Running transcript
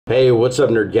Hey, what's up,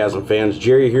 Nerdgasm fans?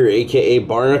 Jerry here, aka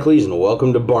Barnacules, and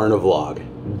welcome to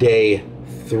Barnavlog, day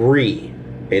 3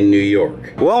 in New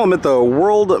York. Well, I'm at the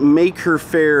World Maker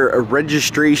Faire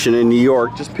registration in New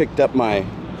York. Just picked up my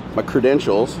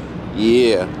credentials.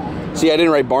 Yeah. See, I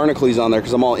didn't write Barnacules on there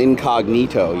because I'm all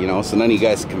incognito, you know, so none of you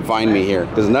guys can find me here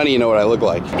because none of you know what I look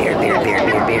like.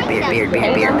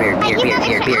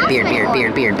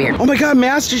 Oh my God,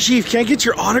 Master Chief, can I get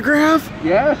your autograph?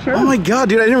 Yeah, sure. Oh my God,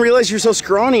 dude, I didn't realize you're so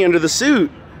scrawny under the suit.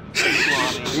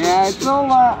 Yeah, it's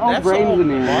all brains in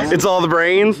here. It's all the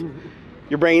brains?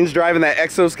 Your brain's driving that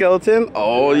exoskeleton?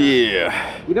 Oh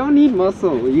yeah. You don't need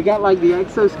muscle. You got like the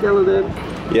exoskeleton.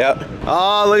 Yep.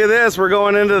 Oh, look at this. We're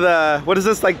going into the, what is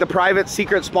this, like the private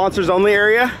secret sponsors only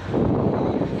area?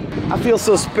 I feel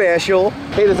so special.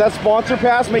 Hey, does that sponsor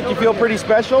pass make you feel pretty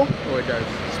special? Oh, it does.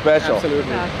 Special.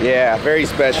 Absolutely. Yeah, very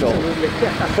special. Absolutely.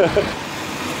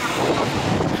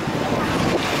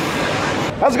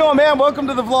 How's it going, man? Welcome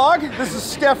to the vlog. This is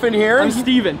Stefan here. I'm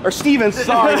Steven. Or Steven,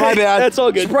 sorry, my bad. That's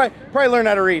all good. Probably learn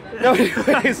how to read. No,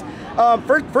 anyways,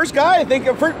 first guy, I think,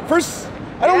 first,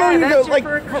 I don't know, that's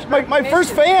like, my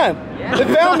first fan. Yeah.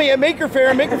 They found me at Maker Faire,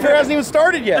 and Maker Faire hasn't even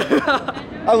started yet.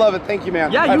 I love it, thank you,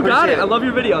 man. Yeah, you got it. I love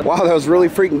your video. Wow, that was really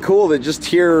freaking cool that just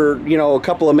here, you know, a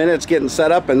couple of minutes getting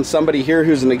set up and somebody here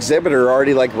who's an exhibitor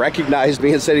already like recognized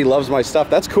me and said he loves my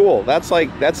stuff. That's cool. That's like,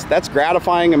 that's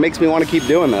gratifying and makes me want to keep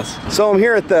doing this. So I'm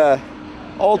here at the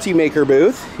Ultimaker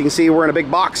booth. You can see we're in a big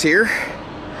box here.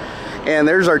 And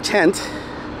there's our tent.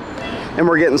 And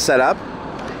we're getting set up.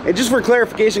 And just for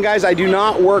clarification, guys, I do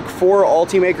not work for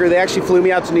Ultimaker. They actually flew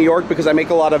me out to New York because I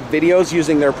make a lot of videos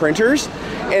using their printers,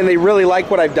 and they really like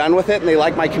what I've done with it, and they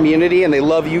like my community, and they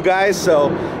love you guys. So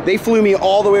they flew me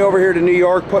all the way over here to New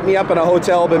York, put me up in a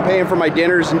hotel, been paying for my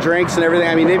dinners and drinks and everything.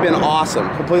 I mean, they've been awesome,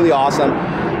 completely awesome.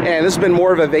 And this has been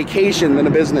more of a vacation than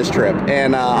a business trip,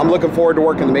 and I'm looking forward to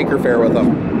working the Maker Faire with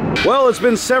them. Well, it's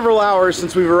been several hours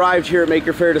since we've arrived here at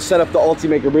Maker Faire to set up the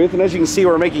Ultimaker booth, and as you can see,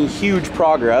 we're making huge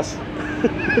progress.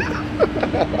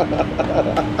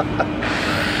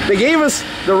 They gave us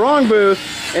the wrong booth,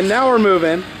 and now we're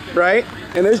moving, right?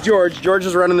 And there's George. George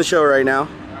is running the show right now.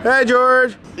 Hi,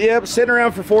 George. Yep, sitting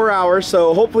around for 4 hours,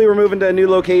 so hopefully we're moving to a new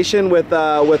location with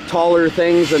taller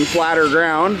things and flatter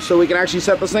ground, so we can actually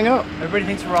set this thing up. Everybody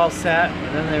thinks we're all set,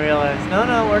 and then they realize,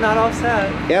 no, we're not all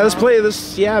set.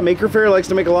 Yeah, Maker Faire likes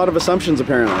to make a lot of assumptions,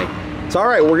 apparently. It's all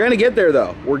right, we're gonna get there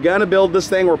though. We're gonna build this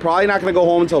thing. We're probably not gonna go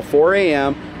home until 4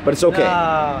 a.m., but it's okay.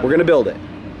 No. We're gonna build it.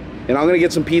 And I'm gonna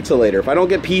get some pizza later. If I don't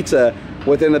get pizza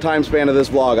within the time span of this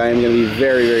vlog, I am gonna be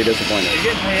very, very disappointed. You're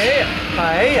getting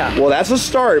paella. Well, that's a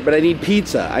start, but I need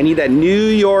pizza. I need that New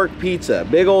York pizza.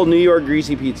 Big old New York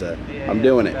greasy pizza. Yeah, I'm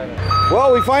doing it.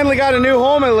 Well, we finally got a new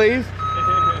home at least.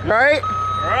 Right?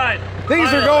 All right.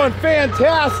 Things are going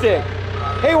fantastic.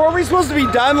 Hey, weren't we supposed to be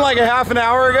done like a half an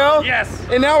hour ago? Yes.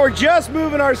 And now we're just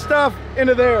moving our stuff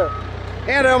into there.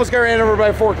 And I almost got ran over by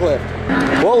a forklift.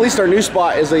 Well, at least our new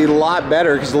spot is a lot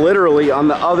better because literally on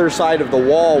the other side of the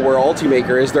wall where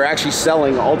Ultimaker is, they're actually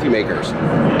selling Ultimakers.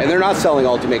 And they're not selling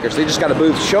Ultimakers. They just got a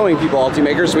booth showing people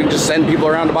Ultimakers so we can just send people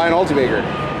around to buy an Ultimaker.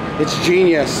 It's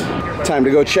genius. Time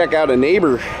to go check out a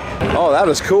neighbor. Oh, that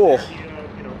is cool.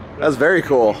 That's very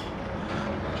cool.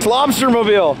 It's Lobster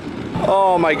Mobile.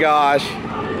 Oh my gosh.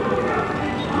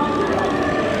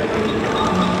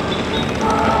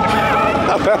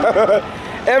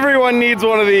 Everyone needs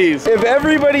one of these. If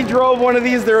everybody drove one of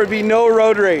these, there would be no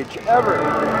road rage, ever.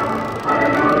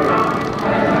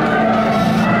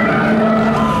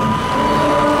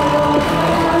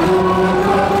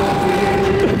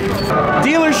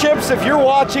 Dealerships, if you're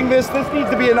watching this needs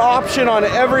to be an option on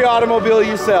every automobile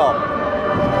you sell.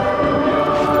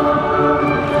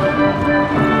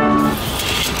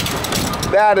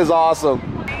 That is awesome.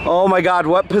 Oh my God,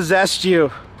 what possessed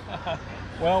you?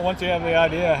 Well, once you have the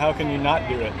idea, how can you not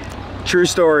do it? True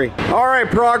story. All right,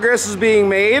 progress is being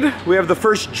made. We have the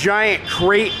first giant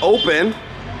crate open.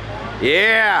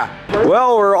 Yeah.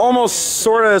 Well, we're almost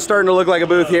sort of starting to look like a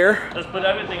booth here. Let's put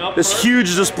everything up. This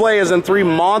huge display is in 3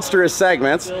 monstrous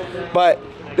segments, but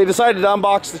they decided to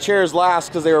unbox the chairs last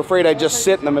because they were afraid I'd just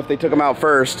sit in them if they took them out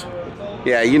first.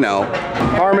 Yeah, you know.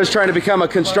 Arma's trying to become a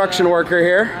construction worker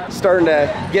here. Starting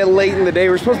to get late in the day.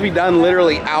 We're supposed to be done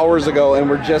literally hours ago and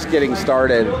we're just getting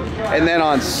started. And then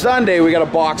on Sunday, we gotta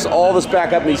box all this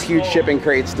back up in these huge shipping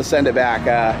crates to send it back.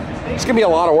 It's gonna be a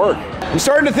lot of work. I'm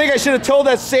starting to think I should have told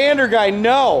that sander guy,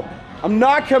 no, I'm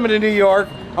not coming to New York.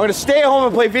 I'm gonna stay at home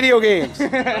and play video games.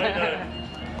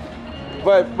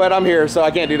 but I'm here, so I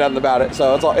can't do nothing about it.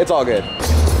 So it's all good.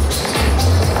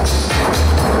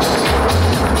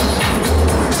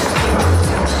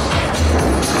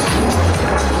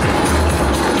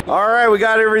 All right, we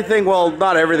got everything, well,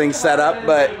 not everything set up,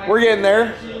 but we're getting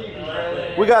there.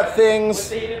 We got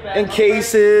things in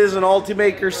cases and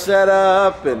Ultimaker set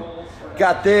up, and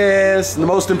got this. And the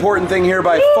most important thing here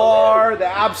by far, the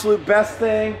absolute best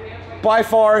thing by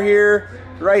far here,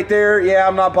 right there. Yeah,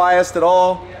 I'm not biased at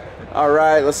all. All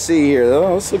right, let's see here.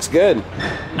 Oh, this looks good.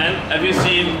 And have you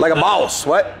seen... Like a mouse,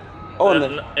 what? Oh,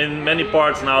 in many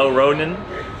parts now, Ronin.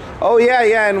 Oh yeah,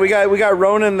 yeah, and we got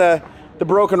Ronin, the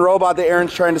broken robot that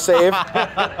Aaron's trying to save.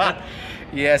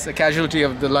 Yes, a casualty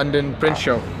of the London print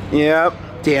show. Yep.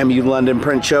 Damn you, London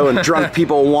print show, and drunk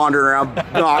people wandering around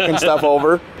knocking stuff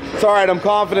over. It's all right, I'm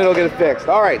confident it'll get it fixed.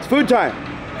 All right, it's food time.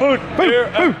 Food,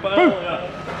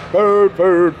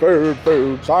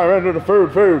 food. Surrender to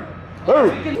food.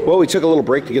 Well, we took a little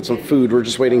break to get some food. We're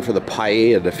just waiting for the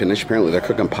paella to finish. Apparently they're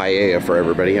cooking paella for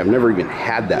everybody. I've never even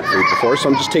had that food before, so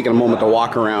I'm just taking a moment to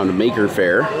walk around Maker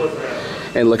Faire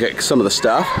and look at some of the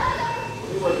stuff.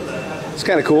 It's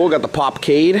kind of cool. Got the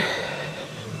Popcade.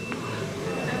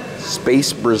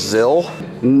 Space Brazil.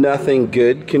 Nothing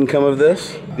good can come of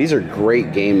this. These are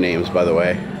great game names, by the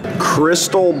way.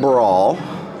 Crystal Brawl.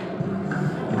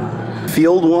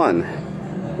 Field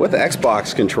 1 with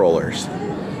Xbox controllers.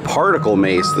 Particle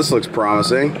Mace. This looks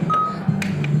promising.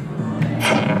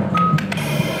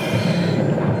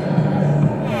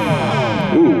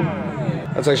 Ooh,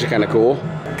 that's actually kind of cool.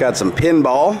 Got some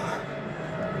pinball.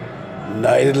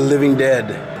 Night of the Living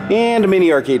Dead. And a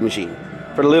mini arcade machine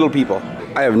for the little people.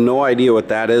 I have no idea what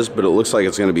that is, but it looks like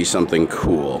it's going to be something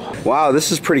cool. Wow,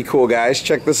 this is pretty cool, guys.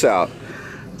 Check this out.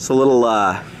 It's a little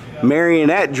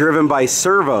marionette driven by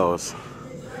servos.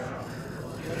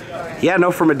 Yeah,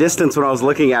 no, from a distance when I was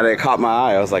looking at it, it caught my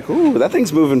eye. I was like, ooh, that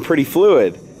thing's moving pretty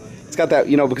fluid. It's got that,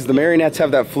 you know, because the marionettes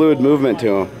have that fluid movement to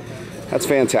them. That's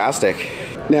fantastic.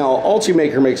 Now,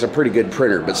 Ultimaker makes a pretty good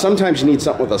printer, but sometimes you need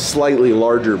something with a slightly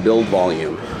larger build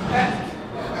volume.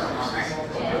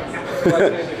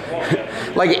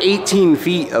 Like 18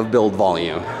 feet of build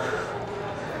volume.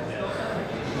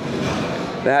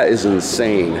 That is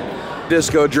insane.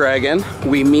 Disco Dragon,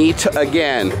 we meet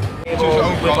again.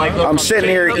 I'm sitting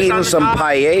here eating some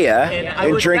paella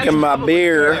and drinking my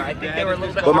beer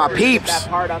with my peeps.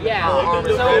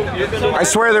 I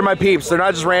swear they're my peeps. They're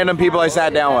not just random people I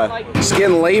sat down with. It's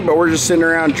getting late, but we're just sitting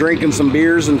around drinking some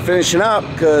beers and finishing up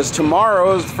because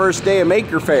tomorrow is the first day of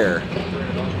Maker Faire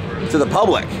to the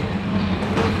public.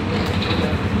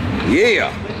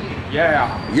 Yeah.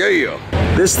 Yeah.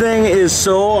 Yeah. This thing is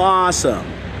so awesome.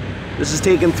 This is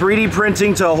taking 3D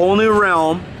printing to a whole new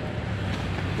realm.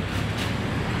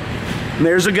 And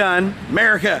there's a gun,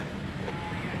 America.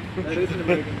 That is an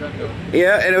American gun, though.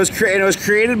 Yeah, and it was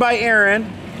created by Aaron,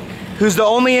 who's the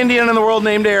only Indian in the world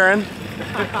named Aaron.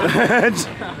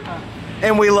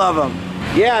 And we love him.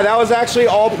 Yeah, that was actually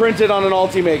all printed on an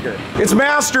Ultimaker. It's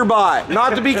MasterBot,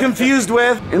 not to be confused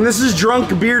with. And this is Drunk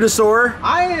Beardosaur.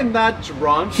 I am not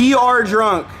drunk. He are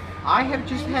drunk. I have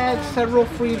just had several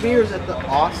free beers at the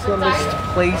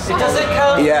awesomest place. It doesn't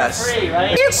come Yes. for free,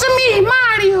 right? It's me,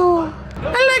 Mario.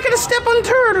 I like to step on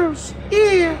turtles.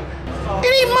 Yeah. And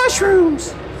eat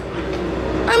mushrooms.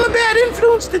 I'm a bad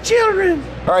influence to children.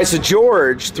 All right, so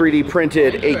George 3D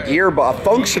printed a gearbox, a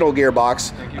functional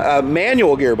gearbox, a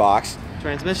manual gearbox.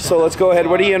 Transmission. So let's go ahead.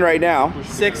 What are you in right now?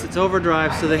 6, it's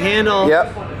overdrive, so the handle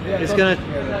is gonna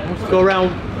go around.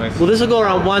 Well, this will go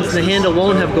around once, and the handle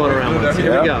won't have gone around once.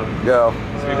 Here we go. Go.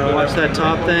 So you're gonna watch that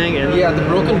top thing, and Yeah, the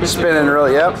broken Spinning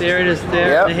really, yep. there it is. There,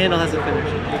 Yep. the handle hasn't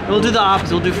finished. We'll do the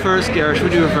opposite. We'll do first gear. Or should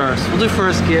we do reverse? We'll do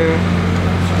first gear.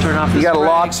 Turn off. You this got to brake,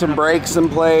 lock some brakes in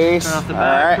place. Turn off the All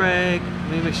back right. brake.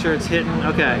 Let me make sure it's hitting.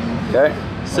 Okay. Okay.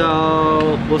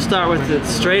 So we'll start with it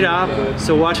straight up.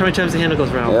 So watch how many times the handle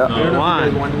goes around. Yep.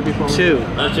 1, 2,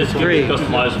 That's just 3,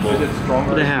 customizable.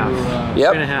 1.5.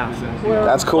 Yep. 3.5.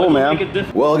 That's cool,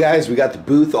 man. Well, guys, we got the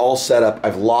booth all set up.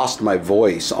 I've lost my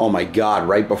voice. Oh my God!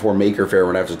 Right before Maker Faire,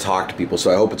 when I have to talk to people,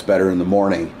 so I hope it's better in the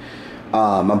morning.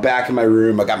 I'm back in my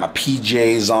room. I got my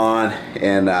PJs on,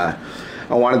 and I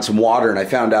wanted some water, and I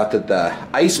found out that the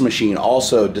ice machine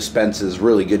also dispenses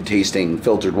really good tasting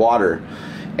filtered water.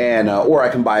 And or I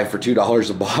can buy it for $2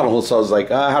 a bottle. So I was like,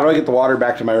 how do I get the water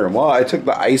back to my room? Well, I took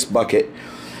the ice bucket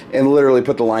and literally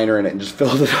put the liner in it and just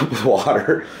filled it up with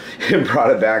water and brought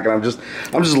it back. And I'm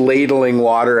just ladling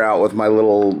water out with my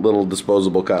little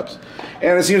disposable cups.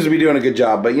 And it seems to be doing a good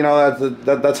job. But you know,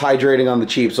 that's hydrating on the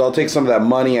cheap. So I'll take some of that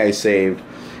money I saved,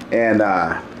 and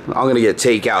I'm gonna get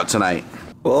takeout tonight.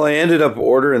 Well, I ended up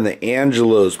ordering the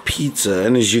Angelo's pizza,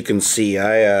 and as you can see,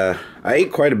 I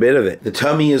ate quite a bit of it. The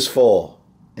tummy is full.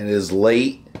 And it is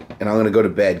late, and I'm gonna go to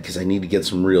bed because I need to get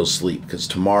some real sleep, because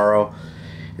tomorrow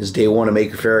It's day one of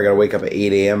Maker Faire. I gotta wake up at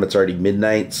 8 a.m. It's already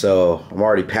midnight, so I'm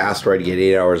already past where I get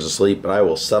 8 hours of sleep, but I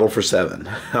will settle for 7.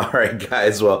 Alright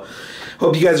guys, well,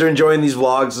 hope you guys are enjoying these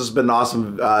vlogs. This has been an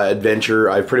awesome adventure.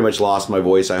 I've pretty much lost my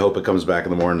voice. I hope it comes back in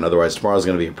the morning. Otherwise, tomorrow's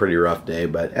gonna be a pretty rough day,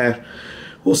 but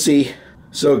we'll see.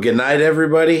 So good night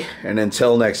everybody, and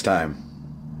until next time.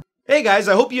 Hey guys,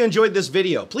 I hope you enjoyed this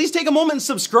video. Please take a moment and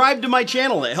subscribe to my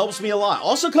channel. It helps me a lot.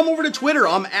 Also come over to Twitter.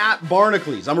 I'm at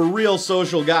Barnacules. I'm a real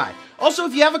social guy. Also,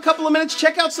 if you have a couple of minutes,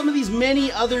 check out some of these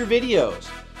many other videos.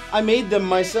 I made them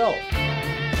myself.